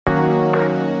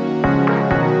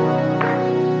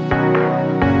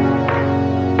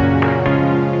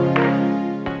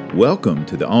Welcome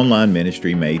to the Online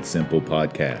Ministry Made Simple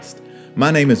podcast.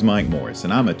 My name is Mike Morris,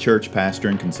 and I'm a church pastor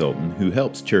and consultant who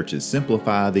helps churches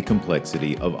simplify the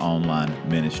complexity of online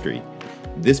ministry.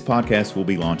 This podcast will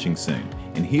be launching soon,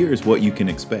 and here's what you can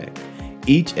expect.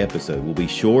 Each episode will be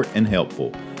short and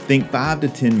helpful. Think 5 to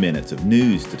 10 minutes of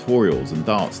news, tutorials, and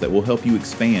thoughts that will help you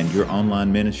expand your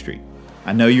online ministry.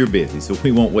 I know you're busy, so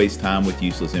we won't waste time with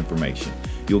useless information.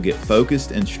 You'll get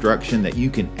focused instruction that you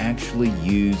can actually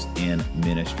use in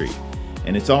ministry.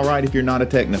 And it's all right if you're not a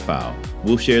technophile.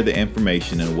 We'll share the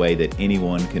information in a way that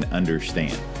anyone can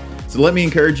understand. So let me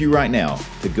encourage you right now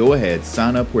to go ahead,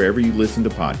 sign up wherever you listen to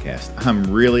podcasts. I'm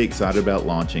really excited about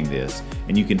launching this,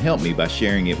 and you can help me by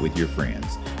sharing it with your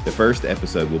friends. The first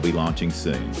episode will be launching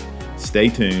soon. Stay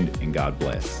tuned, and God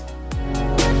bless.